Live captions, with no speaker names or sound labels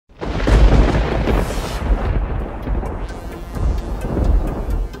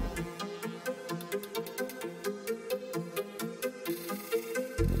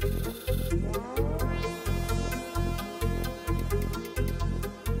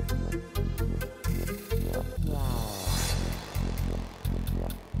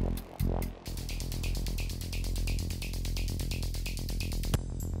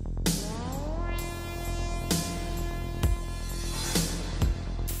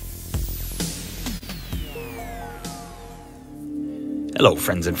Hello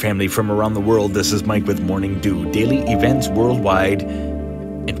friends and family from around the world, this is Mike with Morning Dew, daily events worldwide,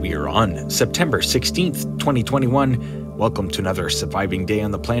 and we are on September 16th, 2021. Welcome to another surviving day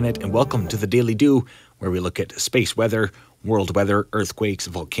on the planet, and welcome to the Daily Dew, where we look at space weather, world weather, earthquakes,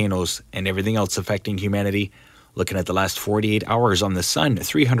 volcanoes, and everything else affecting humanity. Looking at the last 48 hours on the sun,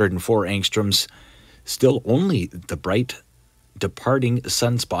 304 angstroms, still only the bright departing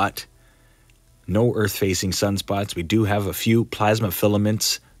sunspot. No Earth-facing sunspots. We do have a few plasma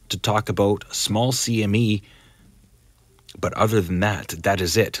filaments to talk about, small CME, but other than that, that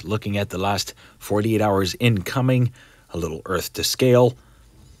is it. Looking at the last 48 hours incoming, a little Earth to scale,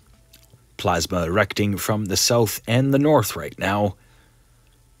 plasma erecting from the south and the north right now.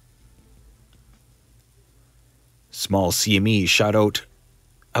 Small CME shot out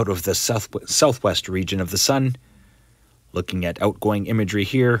of the southwest region of the sun. Looking at outgoing imagery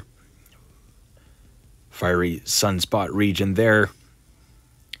here. Fiery sunspot region there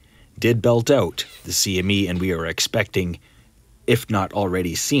did belt out the CME, and we are expecting, if not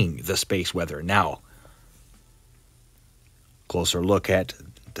already seeing, the space weather now. Closer look at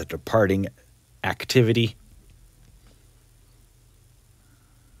the departing activity,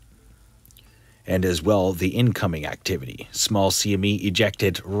 and as well the incoming activity. Small CME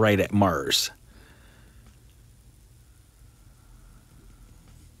ejected right at Mars.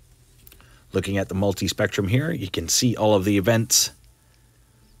 Looking at the multi-spectrum here, you can see all of the events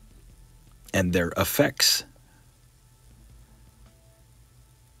and their effects.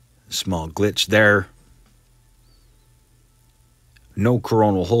 Small glitch there. No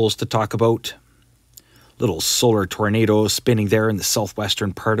coronal holes to talk about. Little solar tornado spinning there in the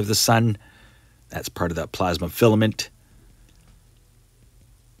southwestern part of the sun. That's part of that plasma filament.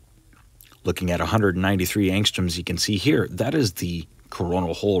 Looking at 193 angstroms, you can see here, that is the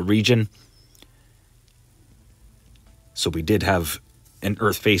coronal hole region. So we did have an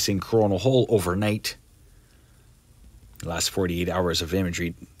Earth-facing coronal hole overnight. The last 48 hours of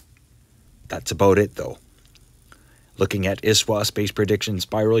imagery, that's about it though. Looking at ISWA space prediction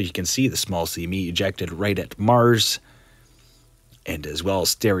spiral, you can see the small CME ejected right at Mars, and as well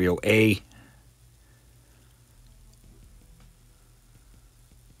stereo A.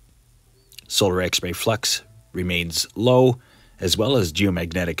 Solar X-ray flux remains low, as well as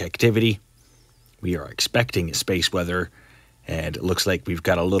geomagnetic activity. We are expecting space weather, and it looks like we've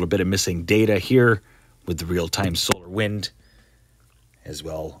got a little bit of missing data here with the real-time solar wind, as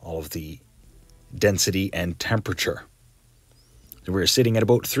well all of the density and temperature. So we're sitting at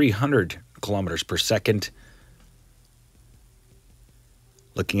about 300 kilometers per second.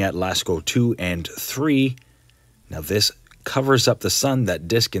 Looking at LASCO 2 and 3. Now this covers up the sun. That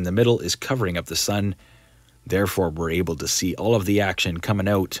disk in the middle is covering up the sun. Therefore, we're able to see all of the action coming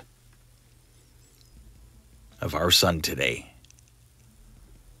out of our sun today.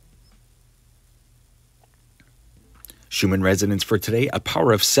 Schumann resonance for today, a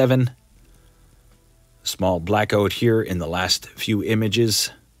power of 7. Small blackout here in the last few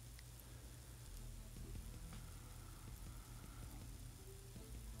images.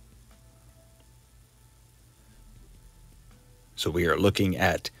 So we are looking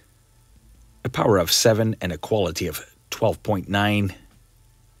at a power of 7 and a quality of 12.9.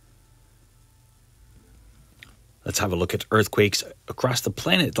 Let's have a look at earthquakes across the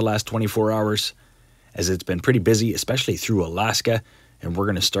planet the last 24 hours, as it's been pretty busy, especially through Alaska, and we're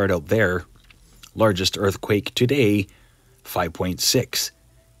going to start out there. Largest earthquake today, 5.6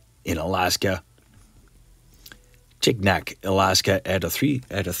 in Alaska. Chignac, Alaska, at a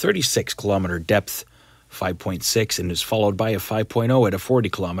 36-kilometer depth, 5.6, and is followed by a 5.0 at a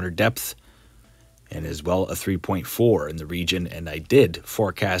 40-kilometer depth, and as well a 3.4 in the region, and I did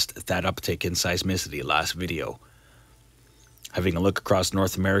forecast that uptick in seismicity last video. Having a look across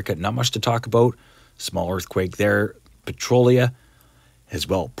North America, not much to talk about. Small earthquake there, Petrolia, as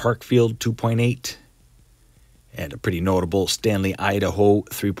well Parkfield 2.8, and a pretty notable Stanley, Idaho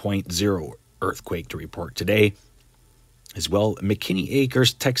 3.0 earthquake to report today. As well McKinney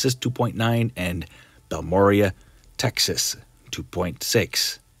Acres, Texas 2.9, and Balmoria, Texas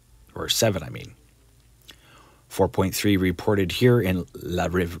 2.6, or 7 I mean. 4.3 reported here in La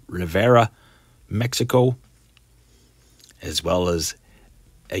Rivera, Mexico, as well as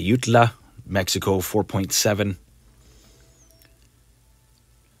Ayutla, Mexico, 4.7.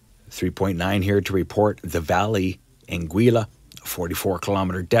 3.9 here to report the Valley, Anguilla,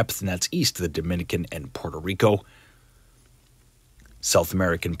 44-kilometer depth, and that's east of the Dominican and Puerto Rico. South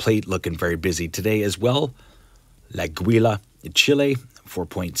American plate looking very busy today as well. La Guila, Chile,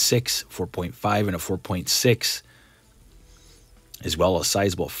 4.6, 4.5, and a 4.6. As well, a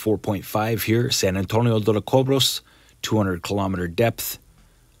sizable 4.5 here. San Antonio de los Cobros, 200-kilometer depth,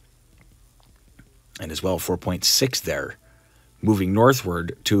 and as well 4.6 there. Moving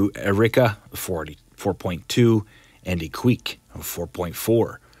northward to Arica, 4.2, and Iquique,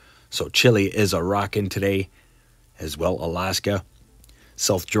 4.4. So Chile is a rockin' today, as well Alaska.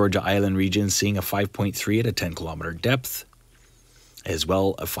 South Georgia Island region seeing a 5.3 at a 10-kilometer depth, as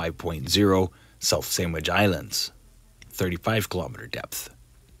well a 5.0 South Sandwich Islands, 35-kilometer depth.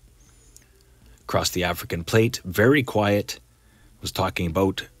 Across the African plate, very quiet. Was talking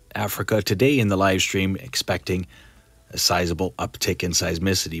about Africa today in the live stream, expecting a sizable uptick in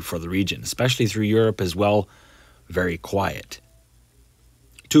seismicity for the region, especially through Europe as well. Very quiet.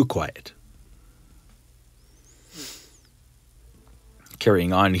 Too quiet.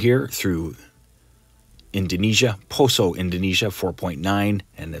 Carrying on here through Indonesia, Poso, Indonesia, 4.9,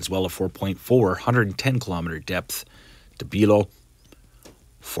 and as well a 4.4, 110-kilometer depth. Debilo,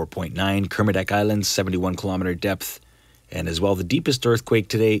 4.9, Kermadec Islands, 71-kilometer depth, and as well the deepest earthquake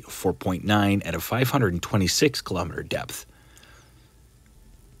today, 4.9 at a 526-kilometer depth.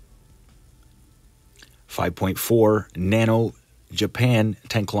 5.4, Nano, Japan,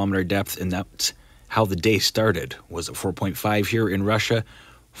 10-kilometer depth, and that's how the day started. Was a 4.5 here in Russia,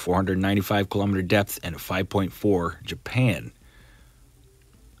 495-kilometer depth, and a 5.4, Japan.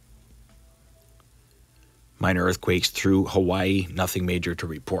 Minor earthquakes through Hawaii, nothing major to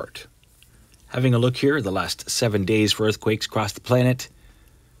report. Having a look here, the last 7 days for earthquakes across the planet.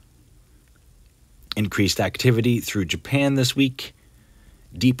 Increased activity through Japan this week.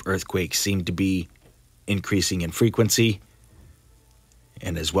 Deep earthquakes seem to be increasing in frequency,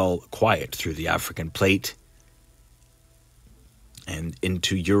 and as well quiet through the African plate and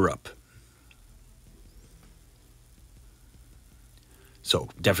into Europe. So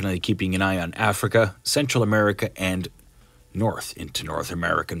definitely keeping an eye on Africa, Central America, and north into North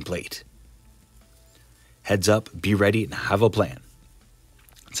American plate. Heads up, be ready, and have a plan.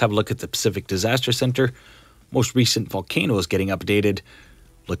 Let's have a look at the Pacific Disaster Center. Most recent volcanoes getting updated.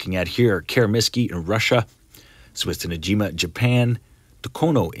 Looking at here, Karamiski in Russia, Suwanosejima, Japan,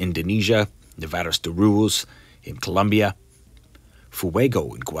 Tokono, Indonesia, Nevados de Ruiz in Colombia,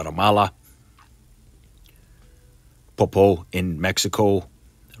 Fuego in Guatemala, Popo in Mexico,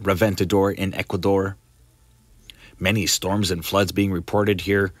 Reventador in Ecuador. Many storms and floods being reported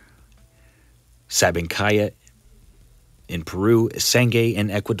here. Sabancaya in Peru, Sangay in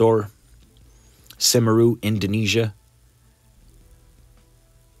Ecuador, Semeru, Indonesia.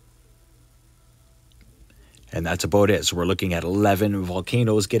 And that's about it. So we're looking at 11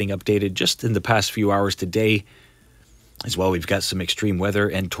 volcanoes getting updated just in the past few hours today. As well, we've got some extreme weather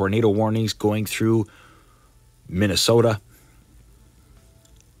and tornado warnings going through Minnesota,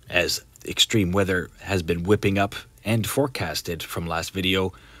 as extreme weather has been whipping up and forecasted from last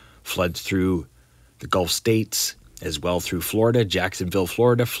video. Floods through the Gulf states, as well through Florida, Jacksonville,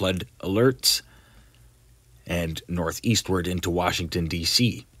 Florida, flood alerts, and northeastward into Washington,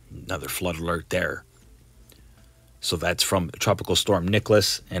 D.C. Another flood alert there. So that's from Tropical Storm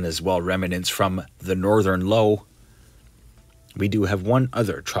Nicholas, and as well remnants from the northern low. We do have one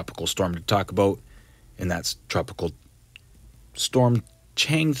other tropical storm to talk about, and that's Tropical Storm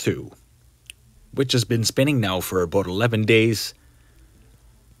Changthu, which has been spinning now for about 11 days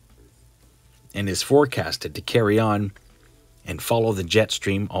and is forecasted to carry on and follow the jet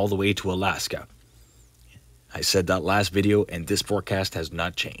stream all the way to Alaska. I said that last video, and this forecast has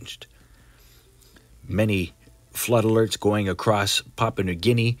not changed. Many flood alerts going across Papua New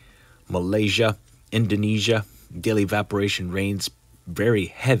Guinea, Malaysia, Indonesia. Daily evaporation rains very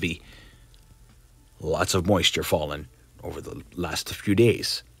heavy. Lots of moisture falling over the last few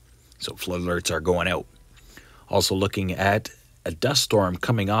days. So flood alerts are going out. Also looking at a dust storm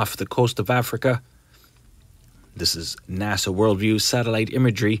coming off the coast of Africa. This is NASA Worldview satellite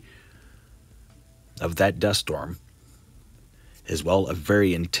imagery of that dust storm. As well, a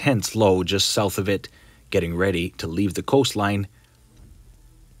very intense low just south of it, getting ready to leave the coastline,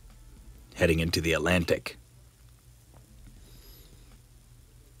 heading into the Atlantic.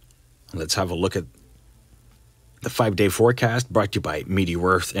 Let's have a look at the 5-day forecast brought to you by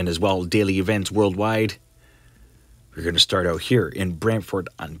Meteor-Earth, and as well daily events worldwide. We're going to start out here in Brantford,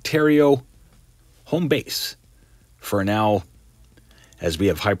 Ontario, home base for now, as we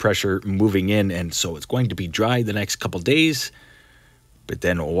have high pressure moving in, and so it's going to be dry the next couple days. But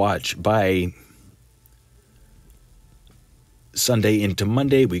then we'll watch by Sunday into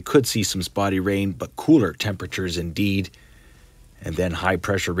Monday, we could see some spotty rain, but cooler temperatures indeed. And then high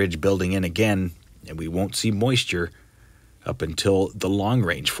pressure ridge building in again, and we won't see moisture up until the long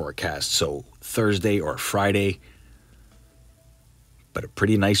range forecast. So Thursday or Friday, but a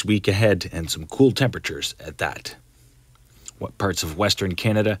pretty nice week ahead and some cool temperatures at that. parts of Western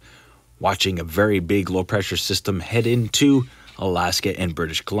Canada, watching a very big low pressure system head into Alaska and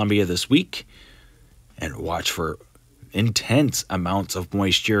British Columbia this week, and watch for intense amounts of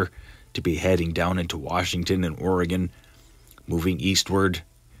moisture to be heading down into Washington and Oregon, moving eastward.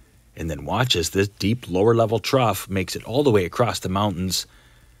 And then watch as this deep lower level trough makes it all the way across the mountains,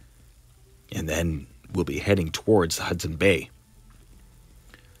 and then we'll be heading towards the Hudson Bay.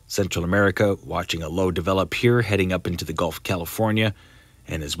 Central America, watching a low develop here, heading up into the Gulf of California,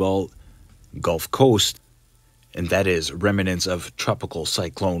 and as well Gulf Coast, and that is remnants of Tropical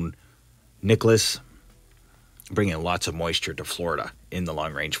Cyclone Nicholas, bringing lots of moisture to Florida in the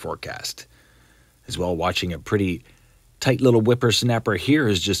long-range forecast. As well, watching a pretty tight little whippersnapper here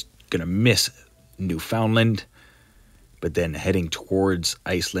is just going to miss Newfoundland, but then heading towards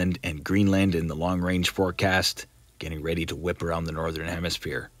Iceland and Greenland in the long-range forecast, getting ready to whip around the northern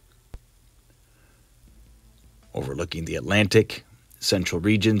hemisphere. Overlooking the Atlantic, central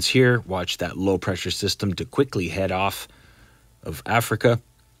regions here, watch that low-pressure system to quickly head off of Africa,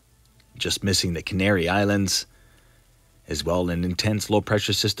 just missing the Canary Islands. As well, an intense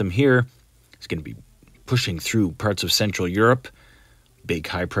low-pressure system here is going to be pushing through parts of Central Europe, big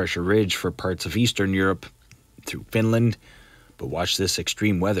high-pressure ridge for parts of Eastern Europe through Finland. But watch this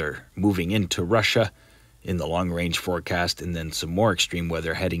extreme weather moving into Russia in the long-range forecast, and then some more extreme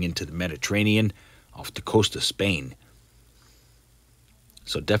weather heading into the Mediterranean off the coast of Spain.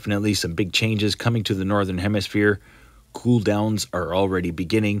 So definitely some big changes coming to the northern hemisphere. Cool downs are already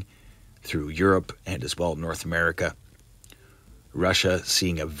beginning through Europe and as well North America. Russia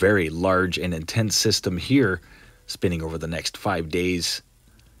seeing a very large and intense system here spinning over the next 5 days.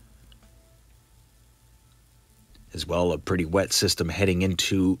 As well, a pretty wet system heading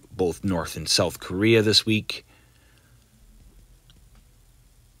into both North and South Korea this week.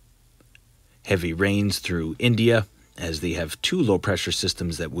 Heavy rains through India as they have 2 low pressure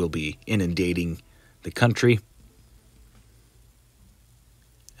systems that will be inundating the country.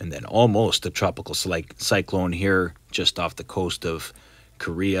 And then almost a tropical cyclone here just off the coast of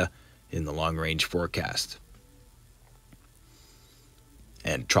Korea in the long-range forecast.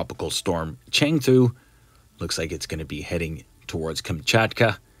 And tropical storm Changthu looks like it's going to be heading towards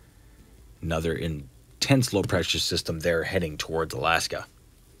Kamchatka. Another intense low-pressure system there heading towards Alaska.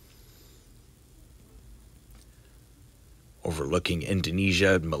 Overlooking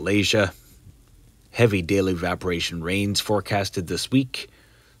Indonesia, Malaysia. Heavy daily evaporation rains forecasted this week.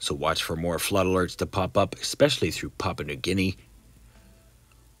 So watch for more flood alerts to pop up, especially through Papua New Guinea.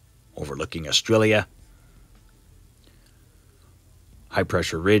 Overlooking Australia. High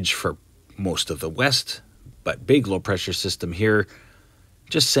pressure ridge for most of the west, but big low pressure system here,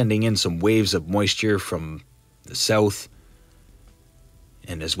 just sending in some waves of moisture from the south.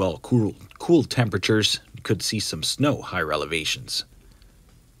 And as well, cool temperatures. You could see some snow higher elevations.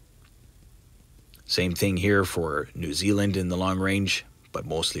 Same thing here for New Zealand in the long range, but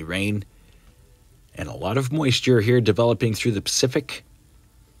mostly rain. And a lot of moisture here developing through the Pacific,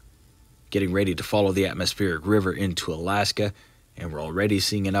 getting ready to follow the atmospheric river into Alaska, and we're already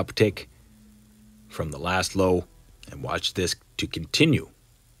seeing an uptick from the last low, and watch this to continue.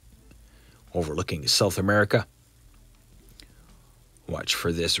 Overlooking South America, watch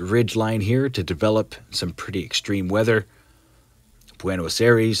for this ridge line here to develop some pretty extreme weather. Buenos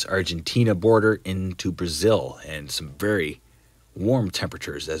Aires, Argentina border into Brazil, and some very warm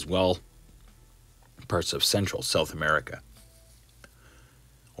temperatures as well. Parts of central South America.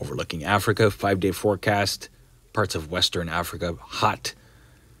 Overlooking Africa, 5-day forecast. Parts of Western Africa, hot.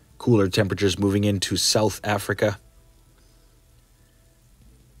 Cooler temperatures moving into South Africa.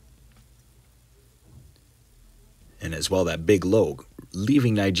 And as well, that big low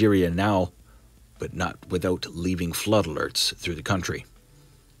leaving Nigeria now, but not without leaving flood alerts through the country.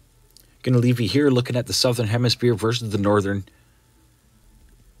 Going to leave you here looking at the southern hemisphere versus the northern,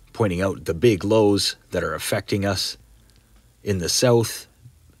 pointing out the big lows that are affecting us in the south,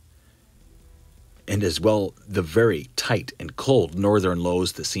 and as well the very tight and cold northern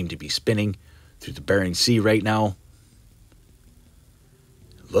lows that seem to be spinning through the Bering Sea right now.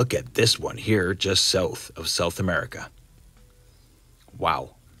 Look at this one here just south of South America.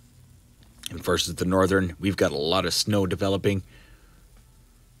 Wow. And versus the northern, we've got a lot of snow developing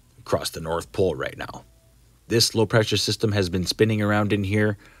across the North Pole right now. This low pressure system has been spinning around in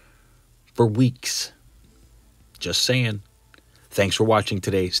here for weeks. Just saying. Thanks for watching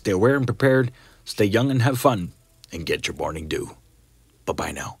today. Stay aware and prepared. Stay young and have fun. And get your morning dew.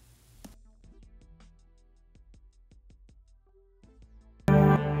 Bye-bye now.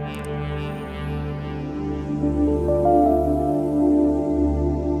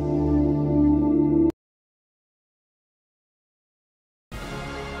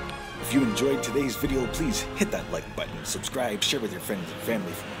 If you enjoyed today's video, please hit that like button, subscribe, share with your friends and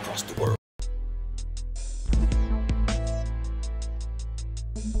family from across the world.